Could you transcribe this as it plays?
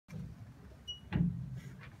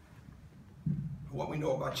what we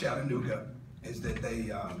know about Chattanooga is that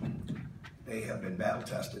they have been battle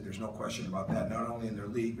tested. There's no question about that, not only in their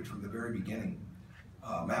league, but from the very beginning.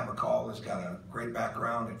 Matt McCall has got a great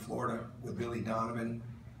background in Florida with Billy Donovan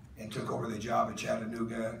and took over the job at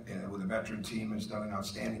Chattanooga and with a veteran team has done an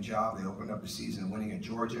outstanding job. They opened up the season winning at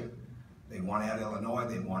Georgia. They won at Illinois.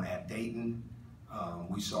 They won at Dayton.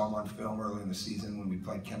 We saw them on film early in the season when we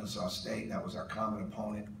played Kennesaw State. That was our common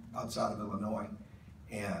opponent outside of Illinois.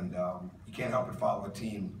 And you can't help but follow a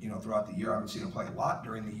team, throughout the year. I haven't seen them play a lot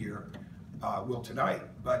during the year. Will tonight,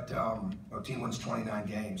 but a team wins 29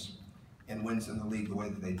 games and wins in the league the way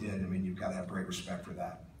that they did. I mean, you've got to have great respect for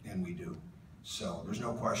that, and we do. So there's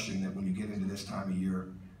no question that when you get into this time of year,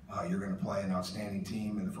 you're going to play an outstanding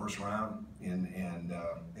team in the first round, and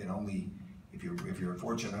it only, if you're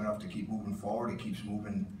fortunate enough to keep moving forward, it keeps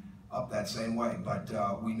moving up that same way. But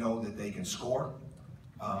we know that they can score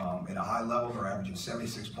at a high level. They're averaging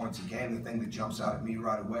 76 points a game. The thing that jumps out at me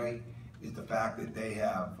right away is the fact that they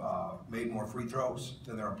have made more free throws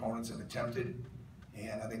than their opponents have attempted.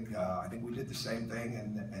 And I think we did the same thing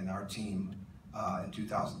in our team in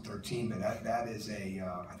 2013, but that is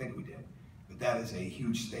I think we did, but that is a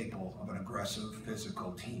huge staple of an aggressive,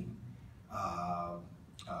 physical team.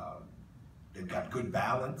 They've got good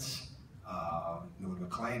balance. With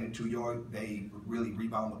McClain and Tuyo, they really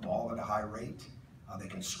rebound the ball at a high rate. They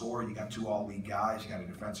can score. You got 2 all-league guys. You got a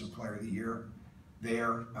defensive player of the year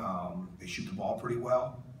there. They shoot the ball pretty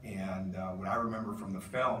well. And what I remember from the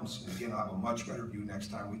films, and again, I'll have a much better view next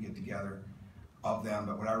time we get together of them,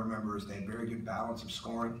 but what I remember is they have very good balance of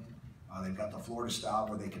scoring. They've got the Florida style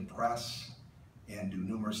where they can press and do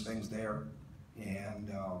numerous things there. And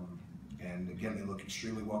again, they look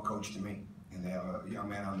extremely well coached to me. And they have a young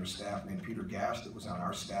man on their staff named Peter Gash that was on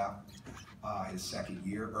our staff his second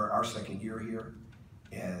year, or our second year here.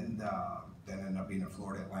 And then ended up being in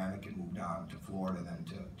Florida Atlantic and moved on to Florida, then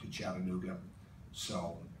to Chattanooga.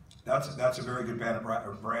 So that's a very good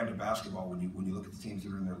brand of basketball when you look at the teams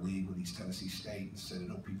that are in their league with East Tennessee State and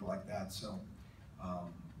Citadel, people like that. So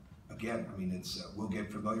again, I mean, we'll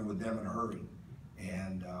get familiar with them in a hurry,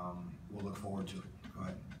 and we'll look forward to it. Go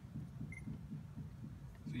ahead.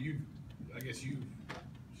 So I guess you've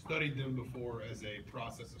studied them before as a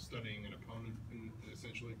process of studying an opponent,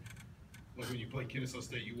 essentially. Like when you play Kennesaw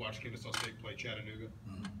State, you watch Kennesaw State play Chattanooga.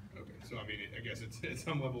 Mm-hmm. Okay, so I mean, I guess it's at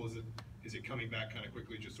some level, is it coming back kind of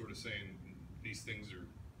quickly, just sort of saying these things are,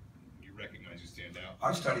 you recognize, you stand out?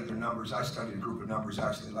 I studied their numbers. I studied a group of numbers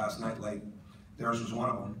actually last night late. Theirs was one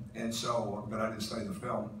of them, and so, but I didn't study the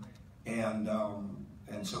film, and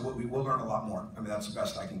so we'll learn a lot more. I mean, that's the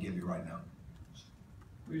best I can give you right now.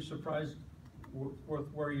 Were you surprised with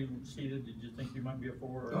where you seated? Did you think you might be a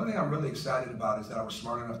 4? The only thing I'm really excited about is that I was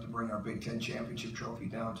smart enough to bring our Big Ten championship trophy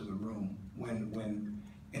down to the room when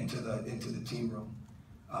into the team room.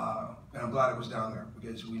 And I'm glad it was down there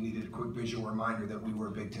because we needed a quick visual reminder that we were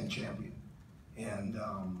a Big Ten champion. And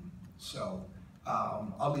so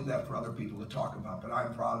I'll leave that for other people to talk about, but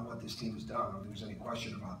I'm proud of what this team has done. I don't think there's any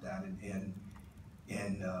question about that.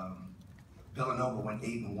 And Villanova went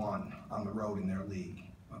 8-1 on the road in their league.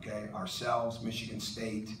 Okay, ourselves, Michigan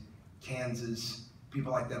State, Kansas,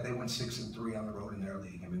 people like that, they went 6-3 on the road in their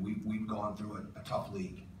league. I mean, we've gone through a tough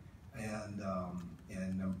league. And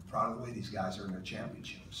I'm proud of the way these guys are in their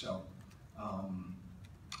championship. So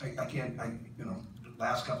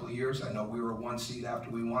last couple of years, I know we were a 1 seed after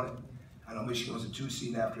we won it. I know Michigan was a 2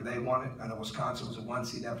 seed after they won it. I know Wisconsin was a 1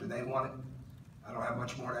 seed after they won it. I don't have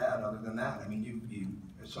much more to add other than that. I mean, you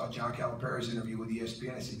saw John Calipari's interview with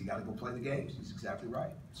ESPN. I said, you got to go play the games. He's exactly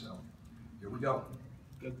right. So here we go.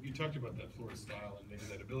 You talked about that Florida style and maybe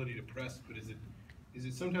that ability to press, but is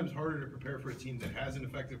it sometimes harder to prepare for a team that has an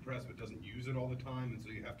effective press but doesn't use it all the time, and so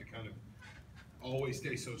you have to kind of always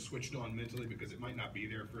stay so switched on mentally because it might not be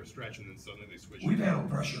there for a stretch and then suddenly they switch? We've handled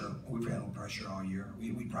pressure all year.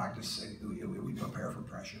 We practice, we prepare for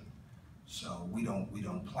pressure. So we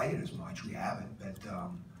don't play it as much. We have it,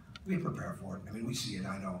 but we prepare for it. I mean, we see it.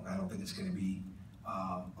 I don't think it's going to be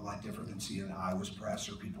a lot different than seeing Iowa's press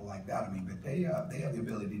or people like that. I mean, but they have the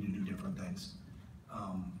ability to do different things.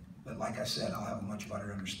 But like I said, I'll have a much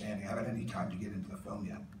better understanding. I haven't had any time to get into the film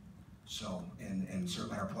yet. So, and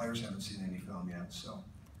certainly our players haven't seen any film yet. So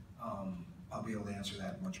I'll be able to answer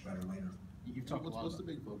that much better later. You've talked what's the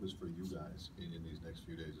big focus for you guys in these next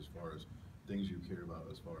few days as far as things you care about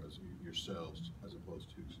as far as yourselves as opposed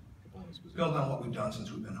to opponents? Build on what we've done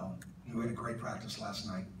since we've been home. We had a great practice last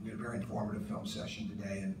night. We had a very informative film session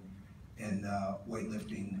today and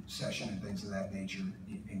weightlifting session and things of that nature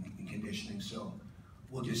in conditioning. So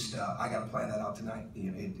we'll just, I got to plan that out tonight.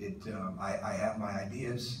 I have my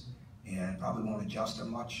ideas and probably won't adjust them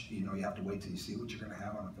much. You know, you have to wait till you see what you're gonna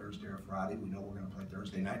have on a Thursday or Friday. We know we're gonna play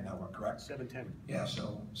Thursday night now, we're correct? 7:10. Yeah,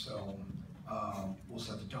 so we'll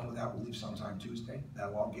set the tone with that. We'll leave sometime Tuesday.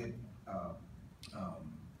 That'll all get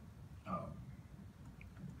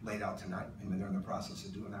laid out tonight. I mean, they're in the process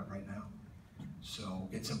of doing that right now. So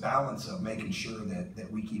it's a balance of making sure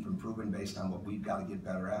that we keep improving based on what we've got to get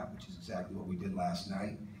better at, which is exactly what we did last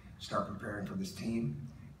night. Start preparing for this team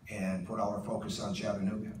and put all our focus on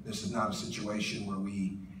Chattanooga. This is not a situation where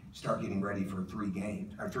we start getting ready for three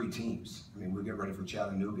teams. I mean, we'll get ready for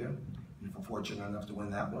Chattanooga. And if we're fortunate enough to win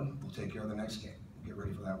that one, we'll take care of the next game. We'll get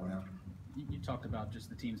ready for that one after. You talked about just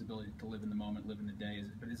the team's ability to live in the moment, live in the day.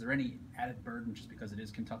 But is there any added burden just because it is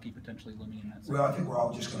Kentucky potentially living in that sense? Well, I think we're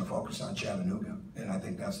all just going to focus on Chattanooga, and I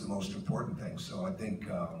think that's the most important thing. So I think,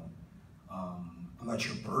 I'm not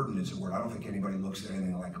sure burden is a word. I don't think anybody looks at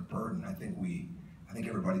anything like a burden. I think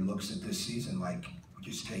everybody looks at this season like we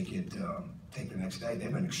just take the next day.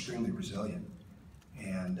 They've been extremely resilient,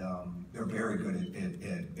 and they're very good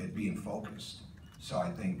at being focused. So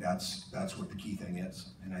I think that's what the key thing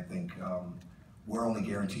is. And I think we're only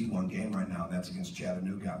guaranteed one game right now, and that's against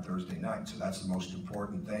Chattanooga on Thursday night. So that's the most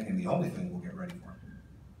important thing and the only thing we'll get ready for.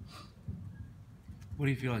 What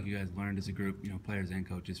do you feel like you guys learned as a group, players and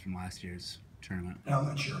coaches from last year's tournament? No, I'm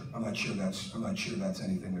not sure. I'm not sure that's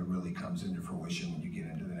anything that really comes into fruition when you get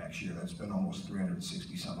into the next year. That's been almost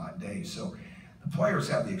 360 some odd days. So the players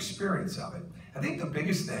have the experience of it. I think the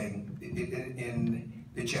biggest thing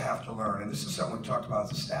that you have to learn, and this is something we talked about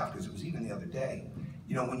as a staff because it was even the other day,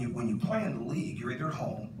 when you play in the league, you're either at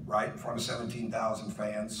home, right, in front of 17,000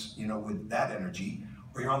 fans, with that energy,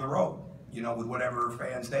 or you're on the road, with whatever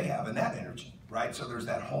fans they have and that energy, right? So there's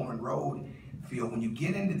that home and road feel when you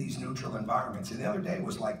get into these neutral environments. And the other day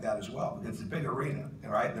was like that as well because it's a big arena,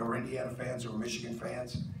 right? There were Indiana fans, there were Michigan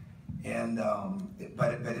fans, and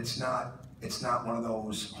but it's not one of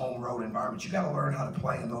those home road environments. You got to learn how to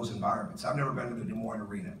play in those environments. I've never been to the Des Moines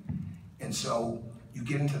arena, and so you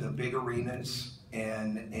get into the big arenas,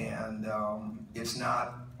 and it's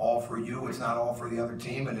not all for you. It's not all for the other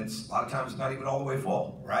team, and it's a lot of times not even all the way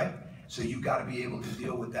full, right? So you've got to be able to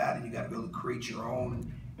deal with that, and you got to be able to create your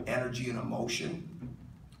own energy and emotion,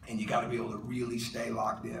 and you got to be able to really stay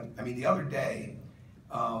locked in. I mean, the other day,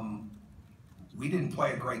 we didn't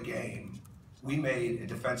play a great game. We made a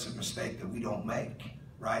defensive mistake that we don't make,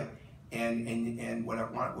 right? And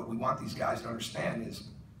what we want these guys to understand is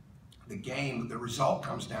the result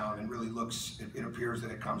comes down and really it appears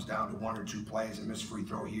that it comes down to one or two plays, a missed free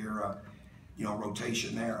throw here,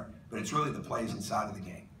 rotation there, but it's really the plays inside of the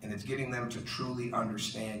game. And it's getting them to truly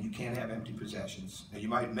understand you can't have empty possessions. Now you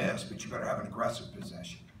might miss, but you better have an aggressive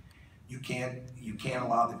possession. You can't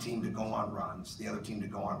allow the team to go on runs, the other team to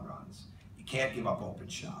go on runs. You can't give up open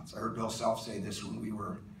shots. I heard Bill Self say this when we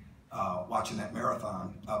were watching that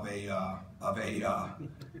marathon of a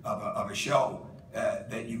show,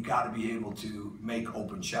 that you've got to be able to make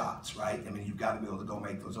open shots, right? I mean, you've got to be able to go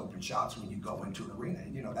make those open shots when you go into an arena.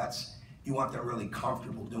 And, you want them really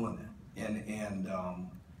comfortable doing that. And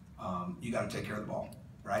you got to take care of the ball,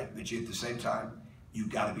 right? But at the same time, you've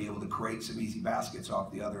got to be able to create some easy baskets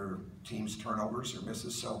off the other team's turnovers or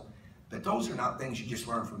misses. So, but those are not things you just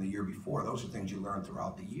learn from the year before. Those are things you learn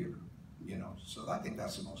throughout the year, So I think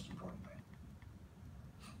that's the most important thing.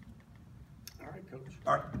 All right, Coach.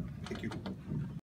 All right, thank you.